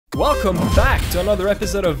welcome back to another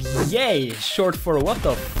episode of Yay, short for what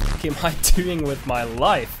the f am I doing with my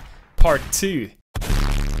life, part 2.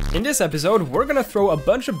 In this episode, we're gonna throw a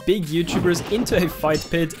bunch of big YouTubers into a fight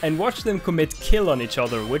pit and watch them commit kill on each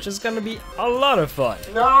other, which is gonna be a lot of fun.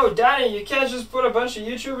 No, Dani, you can't just put a bunch of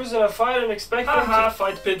YouTubers in a fight and expect them to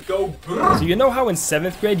fight pit go brrr. So you know how in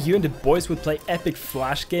 7th grade you and the boys would play epic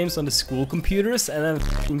flash games on the school computers, and then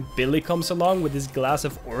f***ing Billy comes along with his glass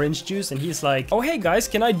of orange juice and he's like, oh hey guys,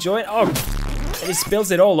 can I join? Oh, and he spills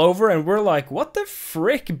it all over and we're like, what the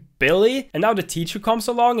frick, Billy? And now the teacher comes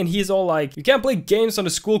along and he's all like, you can't play games on the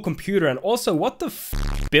school computer, and also, what the f***,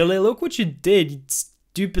 Billy, look what you did, you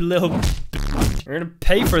stupid little You're gonna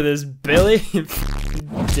pay for this, Billy.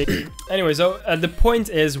 Dick. Anyway, so the point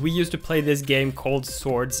is, we used to play this game called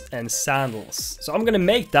Swords and Sandals. So I'm gonna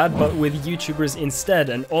make that, but with YouTubers instead,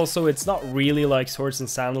 and also it's not really like Swords and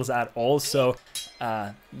Sandals at all, so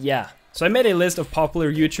yeah. So I made a list of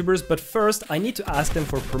popular YouTubers, but first I need to ask them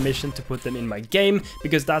for permission to put them in my game,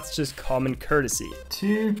 because that's just common courtesy.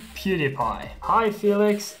 To PewDiePie. Hi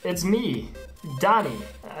Felix, it's me, Dani.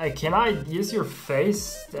 Can I use your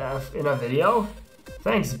face in a video?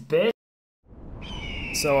 Thanks, bitch.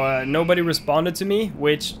 So nobody responded to me,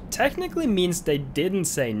 which technically means they didn't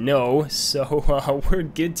say no, so we're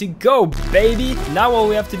good to go, baby! Now all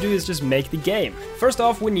we have to do is just make the game. First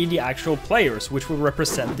off, we need the actual players, which will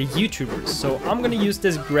represent the YouTubers. So I'm gonna use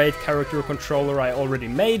this great character controller I already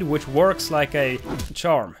made, which works like a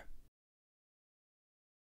charm.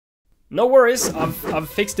 No worries, I've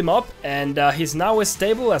fixed him up, and he's now as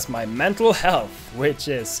stable as my mental health, which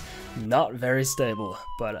is not very stable,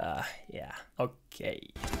 but yeah, okay.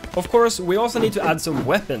 Of course, we also need to add some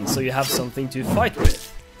weapons, so you have something to fight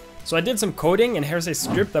with. So I did some coding, and here's a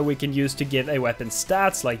script that we can use to give a weapon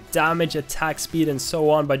stats, like damage, attack speed, and so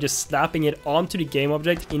on, by just slapping it onto the game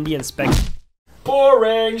object in the inspector.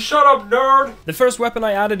 Boring! Shut up, nerd! The first weapon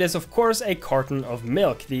I added is of course a carton of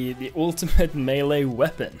milk, the ultimate melee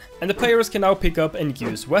weapon. And the players can now pick up and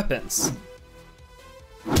use weapons.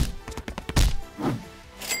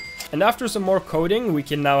 And after some more coding, we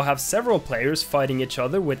can now have several players fighting each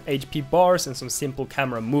other with HP bars and some simple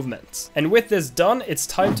camera movements. And with this done, it's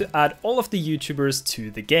time to add all of the YouTubers to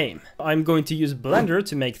the game. I'm going to use Blender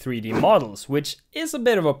to make 3D models, which is a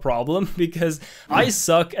bit of a problem because I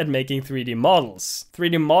suck at making 3D models.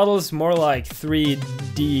 3D models, more like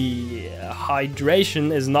 3D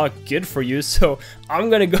hydration, is not good for you, so I'm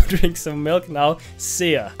gonna go drink some milk now.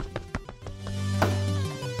 See ya.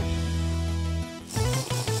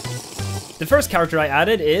 The first character I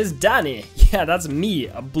added is Dani. Yeah, that's me,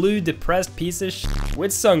 a blue depressed piece of shit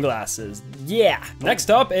with sunglasses. Yeah. Next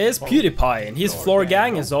up is PewDiePie, and he's floor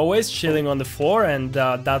gang as always, chilling on the floor, and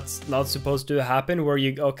that's not supposed to happen where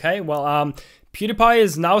you, okay, well, PewDiePie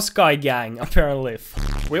is now Sky Gang, apparently.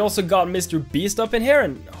 We also got Mr. Beast up in here,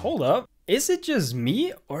 and hold up, is it just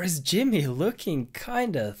me, or is Jimmy looking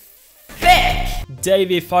kinda thick?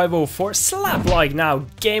 Davey504, slap like now,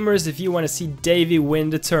 gamers, if you want to see Davey win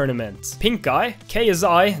the tournament. Pink guy,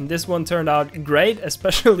 KSI, and this one turned out great,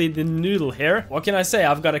 especially the noodle here. What can I say,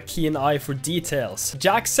 I've got a keen eye for details.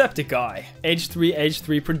 Jacksepticeye,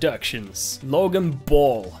 H3 Productions, Logan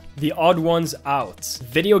Ball, The Odd Ones Out,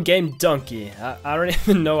 Video Game Dunkey, I don't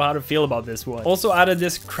even know how to feel about this one. Also added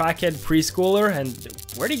this crackhead preschooler, and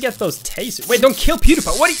where'd he get those tasers? Wait, don't kill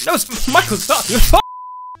PewDiePie, what do you, no, Michael, stop!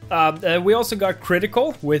 We also got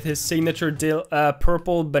Critical with his signature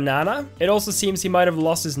purple banana. It also seems he might have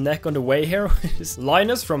lost his neck on the way here.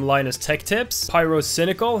 Linus from Linus Tech Tips.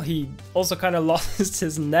 Pyrocynical, he also kind of lost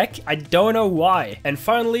his neck. I don't know why. And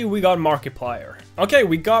finally, we got Markiplier. Okay,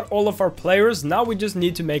 we got all of our players. Now we just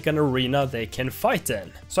need to make an arena they can fight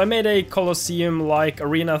in. So I made a Colosseum-like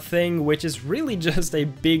arena thing, which is really just a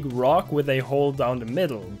big rock with a hole down the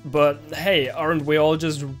middle. But hey, aren't we all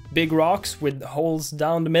just big rocks with holes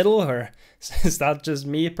down the middle, or is that just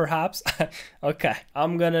me, perhaps? Okay,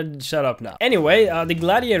 I'm gonna shut up now. Anyway, the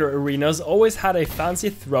gladiator arenas always had a fancy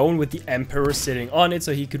throne with the emperor sitting on it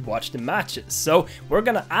so he could watch the matches. So we're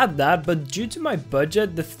gonna add that, but due to my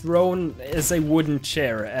budget, the throne is a wooden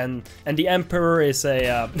chair, and the emperor is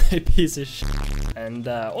a piece of shit, and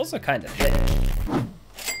also kind of thick.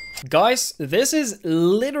 Guys, this is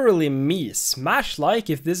literally me. Smash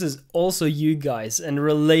like if this is also you guys and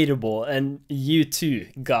relatable, and you too,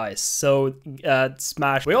 guys. So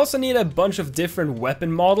smash. We also need a bunch of different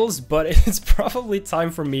weapon models, but it's probably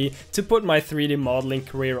time for me to put my 3D modeling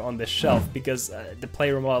career on the shelf because the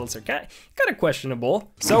player models are kind of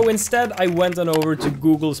questionable. So instead, I went on over to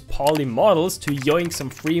Google's Poly Models to yoink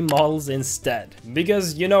some free models instead.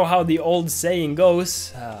 Because you know how the old saying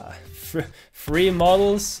goes, free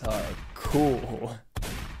models are cool.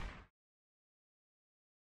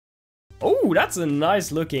 Ooh, that's a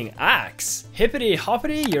nice looking axe. Hippity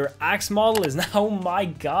hoppity, your axe model is now my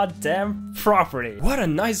goddamn property. What a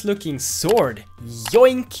nice looking sword.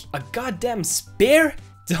 Yoink. A goddamn spear?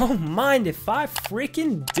 Don't mind if I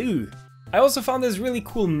freaking do. I also found this really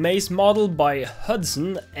cool mace model by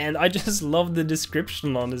Hudson, and I just love the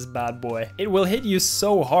description on this bad boy. It will hit you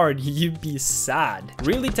so hard you'd be sad.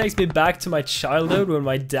 Really takes me back to my childhood when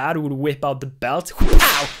my dad would whip out the belt.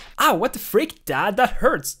 Ow! Ow, what the frick, Dad? That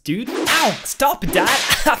hurts, dude. Ow! Stop,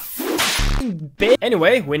 Dad!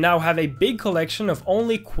 Anyway, we now have a big collection of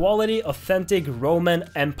only quality, authentic Roman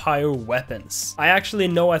Empire weapons. I actually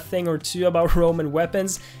know a thing or two about Roman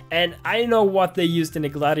weapons, and I know what they used in the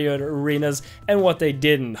gladiator arenas and what they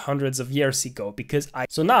didn't hundreds of years ago,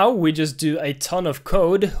 So now we just do a ton of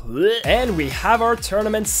code, and we have our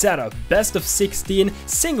tournament set up. Best of 16,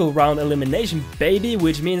 single round elimination, baby,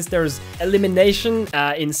 which means there's elimination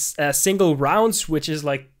in single rounds, which is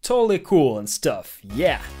like totally cool and stuff.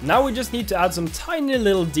 Yeah, now we just need to add some tiny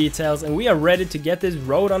little details and we are ready to get this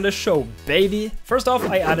road on the show, baby. First off,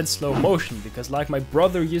 I added slow motion because, like my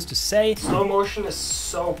brother used to say, slow motion is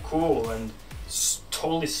so cool and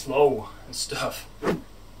totally slow and stuff.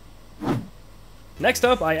 Next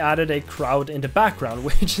up, I added a crowd in the background,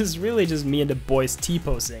 which is really just me and the boys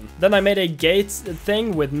T-posing. Then I made a gate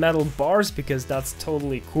thing with metal bars because that's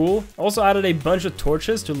totally cool. Also added a bunch of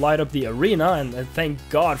torches to light up the arena, and thank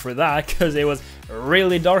God for that because it was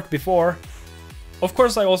really dark before. Of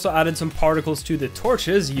course, I also added some particles to the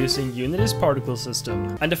torches using Unity's particle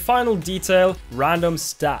system. And the final detail, random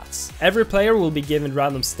stats. Every player will be given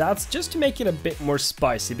random stats just to make it a bit more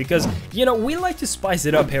spicy because, you know, we like to spice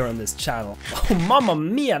it up here on this channel. Oh, mamma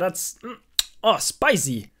mia, that's...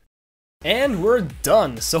 spicy. And we're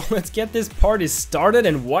done, so let's get this party started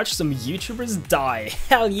and watch some YouTubers die.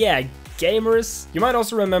 Hell yeah, gamers! You might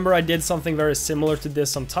also remember I did something very similar to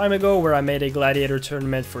this some time ago where I made a gladiator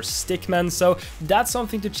tournament for stickmen, so that's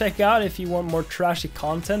something to check out if you want more trashy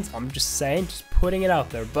content. I'm just saying, just putting it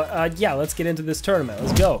out there. But yeah, let's get into this tournament,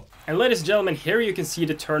 let's go. And ladies and gentlemen, here you can see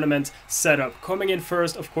the tournament setup. Coming in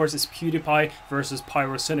first, of course, is PewDiePie versus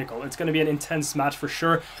Pyrocynical. It's going to be an intense match for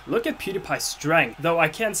sure. Look at PewDiePie's strength, though I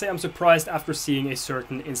can't say I'm surprised after seeing a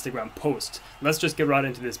certain Instagram post. Let's just get right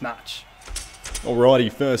into this match.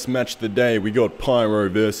 Alrighty, first match of the day, we got Pyro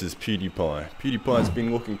versus PewDiePie. PewDiePie's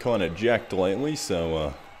been looking kind of jacked lately,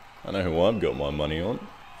 so I know who I've got my money on.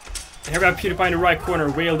 And here we have PewDiePie in the right corner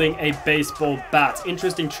wielding a baseball bat.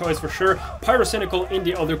 Interesting choice for sure. Pyrocynical in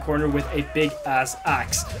the other corner with a big ass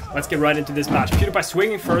axe. Let's get right into this match. PewDiePie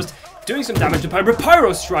swinging first, doing some damage to Pyro, but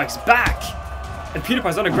Pyro strikes back! And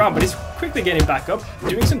PewDiePie's on the ground, but he's quickly getting back up,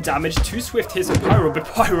 doing some damage, 2 swift hits on Pyro, but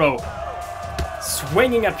Pyro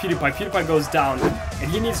swinging at PewDiePie. PewDiePie goes down, and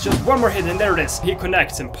he needs just one more hit, and there it is. He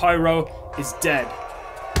connects, and Pyro is dead.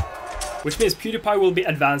 Which means PewDiePie will be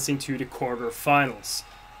advancing to the quarterfinals.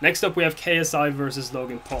 Next up, we have KSI versus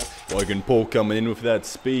Logan Paul. Logan Paul coming in with that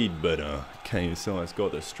speed, but KSI's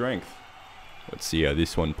got the strength. Let's see how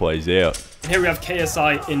this one plays out. And here we have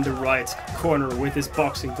KSI in the right corner with his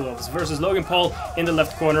boxing gloves versus Logan Paul in the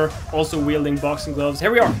left corner, also wielding boxing gloves.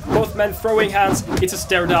 Here we are, both men throwing hands. It's a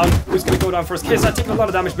stare down. Who's going to go down first? KSI taking a lot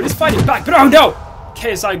of damage, but he's fighting back. But oh no!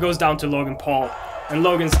 KSI goes down to Logan Paul, and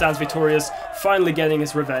Logan stands victorious, finally getting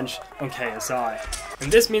his revenge on KSI.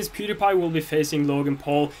 And this means PewDiePie will be facing Logan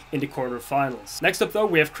Paul in the quarterfinals. Next up though,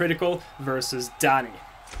 we have Critical versus Dani.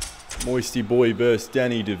 Moisty Boy versus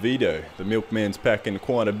Dani DeVito. The milkman's packing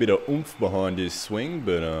quite a bit of oomph behind his swing,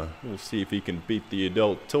 but we'll see if he can beat the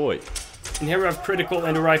adult toy. And here we have Critical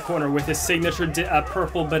in the right corner with his signature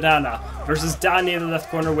purple banana versus Dani in the left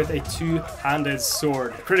corner with a two-handed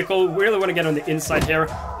sword. Critical really want to get on the inside here,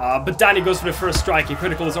 but Dani goes for the first strike and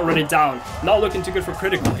Critical is already down. Not looking too good for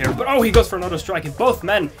Critical here, but oh, he goes for another strike and both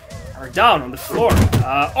men are down on the floor.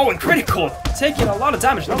 Oh, and Critical taking a lot of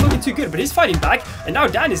damage, not looking too good, but he's fighting back, and now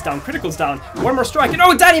Dani's down, Critical's down. One more strike, and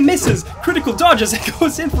oh, Dani misses! Critical dodges and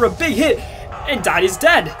goes in for a big hit, and Dani's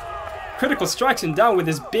dead. Critical strikes him down with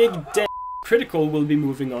his big dead. Critical will be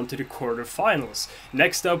moving on to the quarterfinals.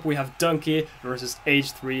 Dunkey up, we have Dunkey versus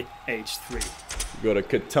H3. We got a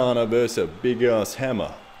katana versus a big ass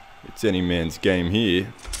hammer. It's any man's game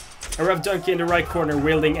here. And we have Dunkey in the right corner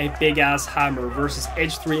wielding a big ass hammer versus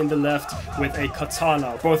H3 in the left with a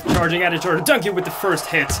katana. Both charging at each other. Dunkey with the first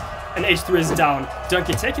hit, and H3 is down.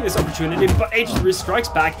 Dunkey taking this opportunity, but H3 strikes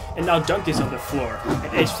back, and now Dunkey's on the floor.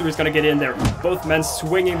 And H3 is gonna get in there. Both men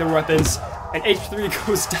swinging their weapons. And H3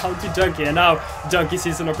 goes down to Dunkey, and now Dunkey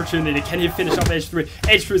sees an opportunity. Can he finish off H3?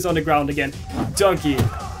 H3 is on the ground again. Dunkey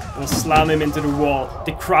will slam him into the wall.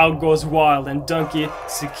 The crowd goes wild, and Dunkey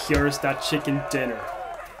secures that chicken dinner.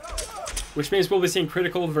 which means we'll be seeing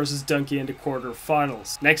Critical versus Dunkey in the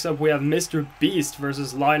quarterfinals. Next up, we have Mr. Beast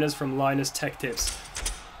versus Linus from Linus Tech Tips.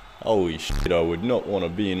 Holy shit, I would not want to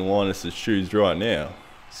be in Linus's shoes right now.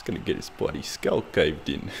 He's gonna get his bloody skull caved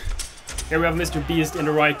in. Here we have Mr. Beast in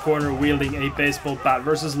the right corner wielding a baseball bat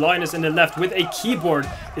versus Linus in the left with a keyboard.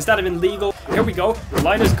 Is that even legal? Here we go.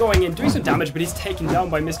 Linus going in, doing some damage, but he's taken down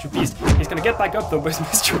by Mr. Beast. He's gonna get back up though, but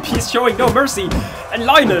Mr. Beast showing no mercy. And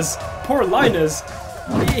Linus, poor Linus,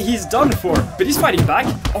 he's done for, but he's fighting back.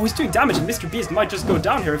 Oh, he's doing damage, and Mr. Beast might just go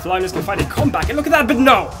down here if Linus can find a comeback. And look at that, but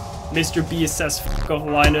no! Mr. Beast says, "Fuck off,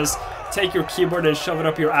 Linus. Take your keyboard and shove it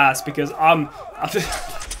up your ass, because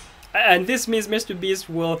And this means Mr. Beast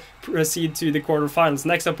will proceed to the quarterfinals.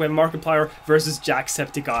 Next up, we have Markiplier versus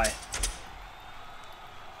Jacksepticeye.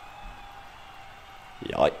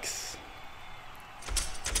 Yikes.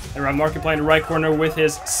 And we have Markiplier in the right corner with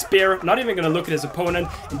his spear, not even going to look at his opponent.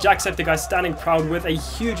 And Jacksepticeye standing proud with a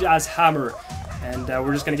huge ass hammer. And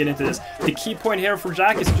we're just going to get into this. The key point here for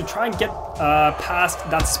Jack is to try and get past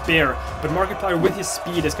that spear. But Markiplier with his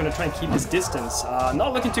speed is going to try and keep his distance.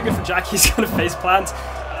 Not looking too good for Jack. He's going to face plant.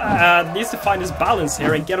 Needs to find his balance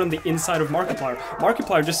here and get on the inside of Markiplier.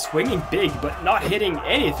 Markiplier just swinging big, but not hitting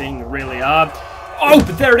anything really. Oh,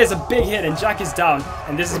 but there it is, a big hit, and Jack is down.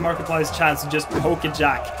 And this is Markiplier's chance to just poke at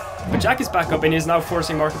Jack. But Jack is back up, and he's now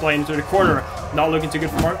forcing Markiplier into the corner. Not looking too good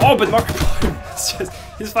for Oh, but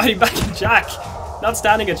Markiplier he's fighting back at Jack. Not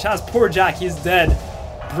standing a chance. Poor Jack, he's dead.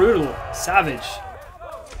 Brutal, savage.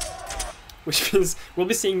 Which means we'll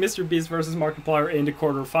be seeing Mr. Beast versus Markiplier in the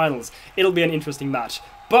quarterfinals. It'll be an interesting match.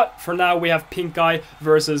 But for now, we have Pink Guy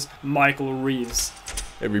versus Michael Reeves.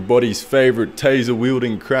 Everybody's favorite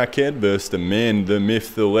taser-wielding crackhead versus the man, the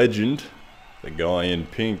myth, the legend, the guy in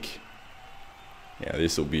pink. Yeah,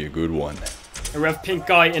 this will be a good one. And we have Pink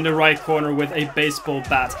Guy in the right corner with a baseball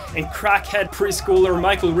bat. And crackhead preschooler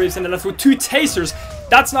Michael Reeves in the left with 2 tasers.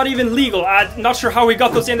 That's not even legal. I'm not sure how he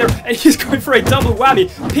got those in there. And he's going for a double whammy.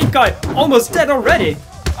 Pink Guy almost dead already.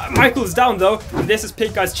 Michael's down though, and this is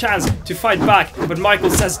Pink Guy's chance to fight back, but Michael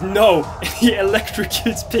says no, and he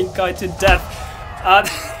electrocutes Pink Guy to death.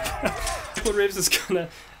 Michael Reeves is gonna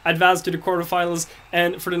advance to the quarterfinals,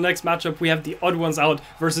 and for the next matchup we have the Odd Ones Out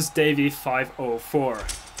versus Davey 504.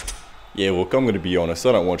 Yeah, look, I'm gonna be honest,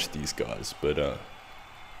 I don't watch these guys, but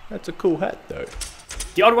that's a cool hat though.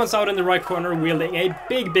 The Odd Ones Out in the right corner wielding a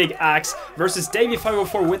big axe versus Davey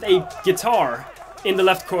 504 with a guitar in the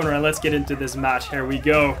left corner, and let's get into this match. Here we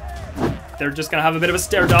go. They're just gonna have a bit of a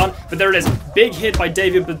stare down, but there it is. Big hit by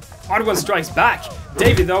Davey, but Odd One strikes back.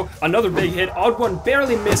 Davey though, another big hit. Odd One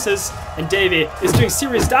barely misses, and Davey is doing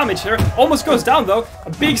serious damage here. Almost goes down though.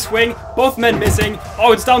 A big swing, both men missing.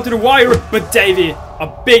 Oh, it's down to the wire, but Davey,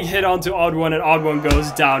 a big hit onto Odd One, and Odd One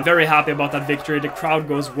goes down. Very happy about that victory. The crowd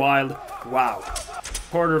goes wild. Wow.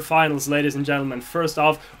 Quarterfinals, ladies and gentlemen. First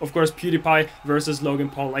off, of course, PewDiePie versus Logan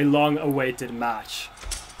Paul, a long-awaited match.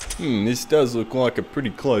 This does look like a pretty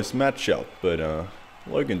close matchup, but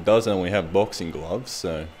Logan does only have boxing gloves,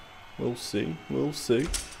 so we'll see, we'll see.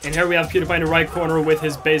 And here we have PewDiePie in the right corner with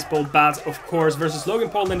his baseball bat, of course, versus Logan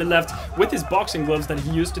Paul in the left with his boxing gloves that he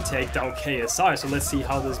used to take down KSI. So let's see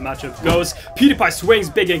how this matchup goes. PewDiePie swings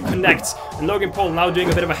big and connects, and Logan Paul now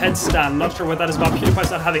doing a bit of a headstand. Not sure what that is about. PewDiePie's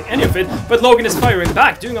not having any of it, but Logan is firing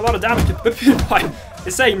back, doing a lot of damage, but PewDiePie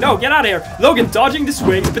is saying, no, get out of here. Logan dodging the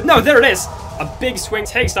swings, but no, there it is. A big swing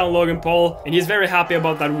takes down Logan Paul, and he's very happy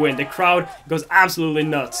about that win. The crowd goes absolutely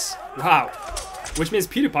nuts. Wow. Which means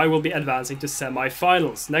PewDiePie will be advancing to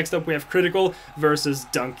semi-finals. Next up we have Critical versus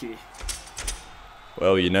Dunkey.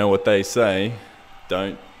 Well, you know what they say.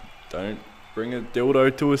 Don't bring a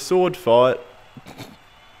dildo to a sword fight.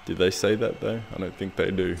 Did they say that though? I don't think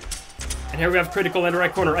they do. And here we have Critical in the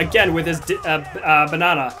right corner again with his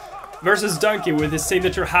banana versus Dunkey with his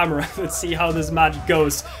signature hammer. Let's see how this match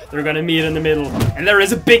goes. They're gonna meet in the middle, and there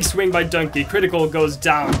is a big swing by Dunkey. Critical goes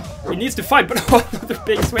down. He needs to fight, but another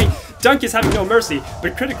big swing. Dunkey's having no mercy,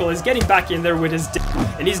 but Critical is getting back in there with his dick,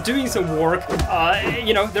 and he's doing some work.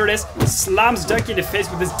 You know, there it is. Slams Dunkey in the face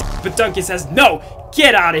with his dick, but Dunkey says, no,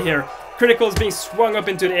 get out of here. Critical is being swung up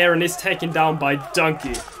into the air and is taken down by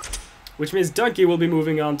Dunkey. Which means Dunkey will be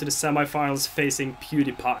moving on to the semifinals facing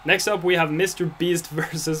PewDiePie. Next up we have Mr. Beast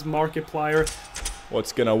versus Markiplier.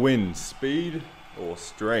 What's gonna win, speed or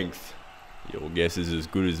strength? Your guess is as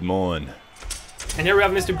good as mine. And here we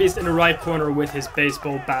have Mr. Beast in the right corner with his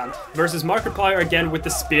baseball bat versus Markiplier again with the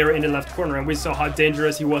spear in the left corner, and we saw how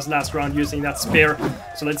dangerous he was last round using that spear.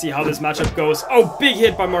 So let's see how this matchup goes. Oh, big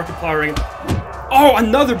hit by Markiplier. Oh,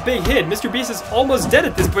 another big hit. Mr. Beast is almost dead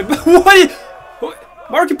at this point. But what?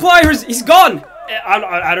 Markiplier, he's gone!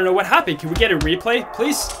 I don't know what happened. Can we get a replay,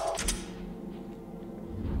 please?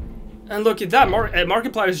 And look at that,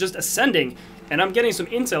 Markiplier is just ascending. And I'm getting some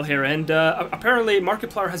intel here, and apparently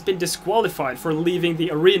Markiplier has been disqualified for leaving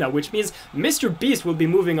the arena, which means Mr. Beast will be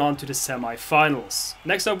moving on to the semi-finals.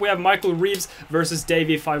 Next up we have Michael Reeves versus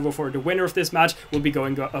Davey504. The winner of this match will be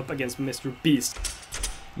going up against Mr. Beast.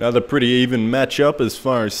 Another pretty even matchup as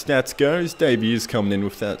far as stats goes. Davey is coming in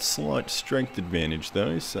with that slight strength advantage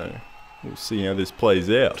though, so we'll see how this plays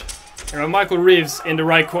out. Here Michael Reeves in the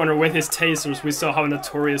right corner with his tasers. We saw how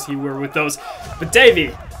notorious he were with those. But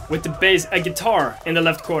Davey with the bass, a guitar in the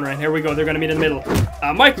left corner, and here we go, they're gonna meet in the middle.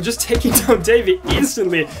 Michael just taking down Davey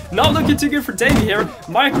instantly. Not looking too good for Davey here.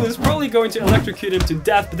 Michael is probably going to electrocute him to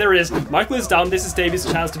death, but there it is. Michael is down. This is Davey's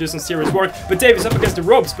chance to do some serious work, but Davey's up against the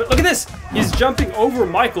ropes. But look at this, he's jumping over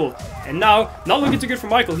Michael, and now not looking too good for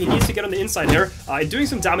Michael. He needs to get on the inside here, doing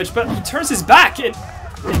some damage, but he turns his back, and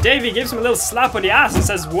Davey gives him a little slap on the ass and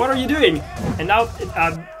says, "What are you doing?" And now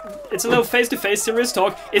it's a little face-to-face serious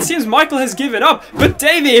talk. It seems Michael has given up, but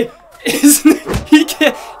Davey is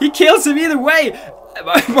he kills him either way.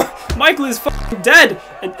 Michael is fucking dead,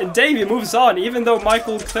 and Davey moves on, even though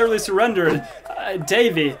Michael clearly surrendered.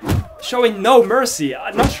 Davey showing no mercy.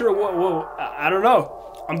 I'm not sure what I don't know.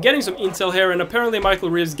 I'm getting some intel here, and apparently Michael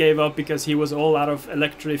Reeves gave up because he was all out of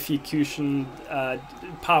electrification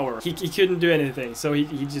power. He couldn't do anything, so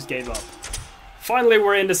he just gave up. Finally,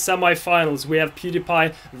 we're in the semi-finals. We have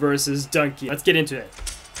PewDiePie versus Dunkey. Let's get into it.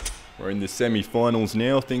 We're in the semi-finals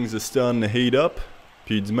now. Things are starting to heat up.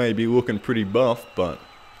 Pewds may be looking pretty buff, but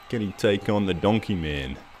can he take on the Donkey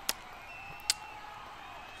Man?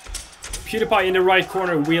 PewDiePie in the right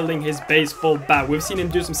corner wielding his baseball bat. We've seen him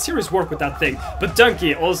do some serious work with that thing. But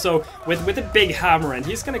Dunkey also with a big hammer, and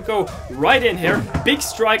he's gonna go right in here. Big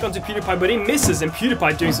strike onto PewDiePie, but he misses, and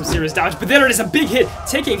PewDiePie doing some serious damage. But there it is, a big hit,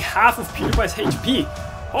 taking half of PewDiePie's HP.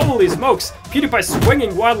 Holy smokes. PewDiePie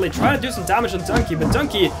swinging wildly, trying to do some damage on Dunkey, but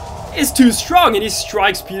Dunkey is too strong, and he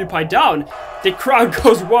strikes PewDiePie down. The crowd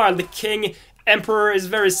goes wild. The King Emperor is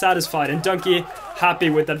very satisfied, and Dunkey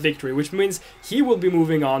happy with that victory, which means he will be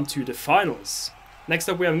moving on to the finals. Next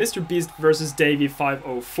up we have Mr. Beast versus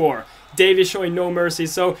Davey504. Davey showing no mercy,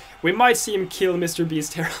 so we might see him kill Mr.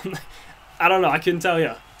 Beast here. I don't know, I couldn't tell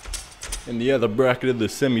you. In the other bracket of the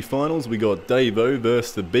semi-finals, we got Davo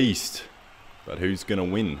versus the Beast. But who's gonna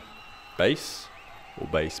win? Base or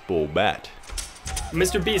baseball bat?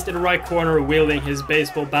 Mr. Beast in the right corner wielding his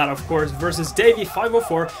baseball bat, of course, versus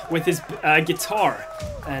Davey504 with his guitar.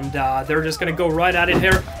 And they're just gonna go right at it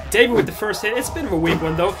here. Davey with the first hit. It's a bit of a weak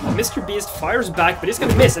one though. Mr. Beast fires back, but he's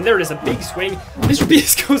gonna miss, and there it is, a big swing. Mr.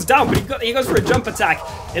 Beast goes down, but he goes for a jump attack.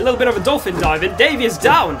 A little bit of a dolphin dive, and Davey is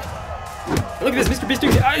down. And look at this, Mr. Beast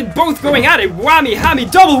doing both going at it. Whammy, hammy,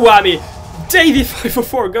 double whammy.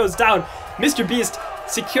 Davey504 goes down. Mr. Beast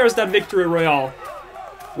secures that victory royale.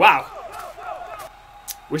 Wow.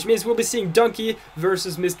 Which means we'll be seeing Dunkey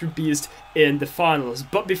versus Mr. Beast in the finals.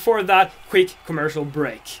 But before that, quick commercial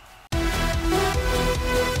break.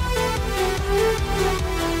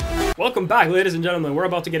 Welcome back, ladies and gentlemen. We're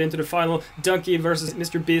about to get into the final, Dunkey versus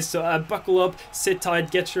Mr. Beast. So buckle up, sit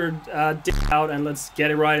tight, get your dick out, and let's get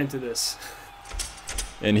it right into this.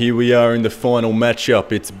 And here we are in the final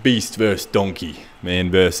matchup. It's Beast versus Donkey. Man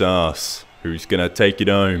versus ass. Who's gonna take it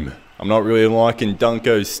home? I'm not really liking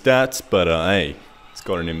Dunko's stats, but hey, it's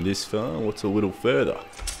gotten him this far. What's a little further?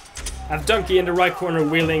 I have Dunkey in the right corner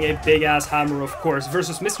wielding a big ass hammer, of course,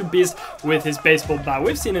 versus Mr. Beast with his baseball bat.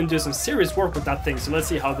 We've seen him do some serious work with that thing, so let's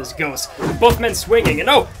see how this goes. Both men swinging, and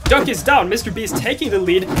oh, Dunkey's down. Mr. Beast taking the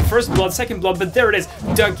lead. First blood, second blood, but there it is.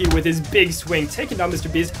 Dunkey with his big swing, taking down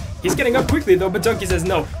Mr. Beast. He's getting up quickly though, but Dunkey says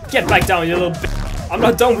no. Get back down, you little bitch. I'm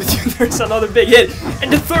not done with you. There's another big hit.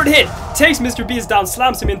 And the third hit takes Mr. Beast down,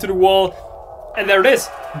 slams him into the wall. And there it is.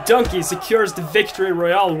 Dunkey secures the victory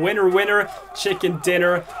royale. Winner, winner, chicken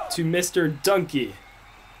dinner to Mr. Dunkey.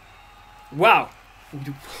 Wow.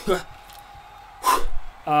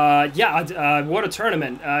 What a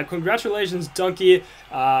tournament. Congratulations, Dunkey.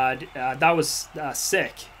 That was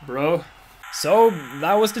sick, bro. So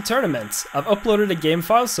that was the tournament. I've uploaded a game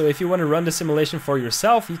file, so if you want to run the simulation for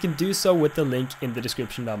yourself, you can do so with the link in the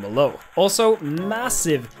description down below. Also,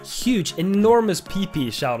 massive, huge, enormous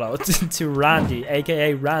PP shout out to Randy,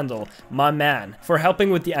 aka Randall, my man, for helping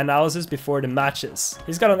with the analysis before the matches.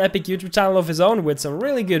 He's got an epic YouTube channel of his own with some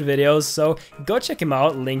really good videos, so go check him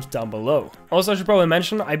out, link down below. Also, I should probably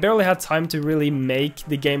mention, I barely had time to really make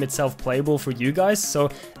the game itself playable for you guys, so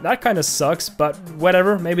that kind of sucks, but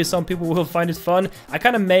whatever, maybe some people will find find it fun. I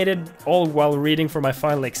kind of made it all while reading for my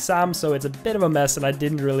final exam, so it's a bit of a mess and I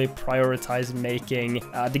didn't really prioritize making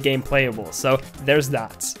the game playable. So there's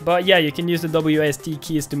that. But yeah, you can use the WASD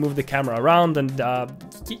keys to move the camera around, and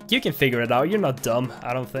you can figure it out. You're not dumb,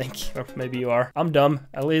 I don't think. Or maybe you are. I'm dumb,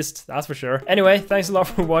 at least, that's for sure. Anyway, thanks a lot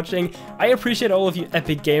for watching. I appreciate all of you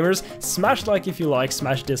epic gamers. Smash like if you like,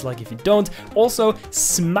 smash dislike if you don't. Also,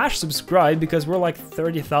 smash subscribe, because we're like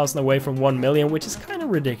 30,000 away from 1 million, which is kind of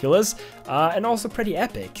ridiculous, and also pretty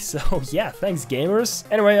epic. So yeah, thanks gamers.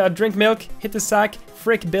 Anyway, drink milk, hit the sack,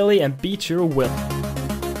 frick Billy, and beat your will.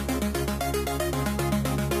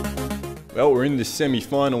 Well, we're in the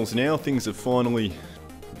semi-finals now. Things are finally...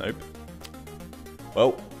 Nope.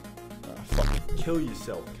 Well, fucking kill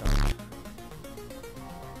yourself, cunt.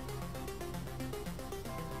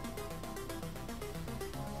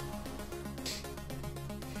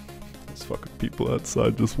 There's fucking people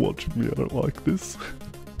outside just watching me. I don't like this.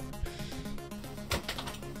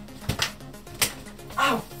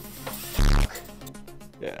 Ow!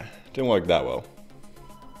 Yeah, didn't work that well.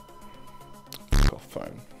 Fuck off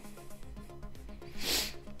phone.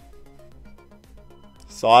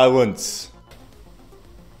 Silence.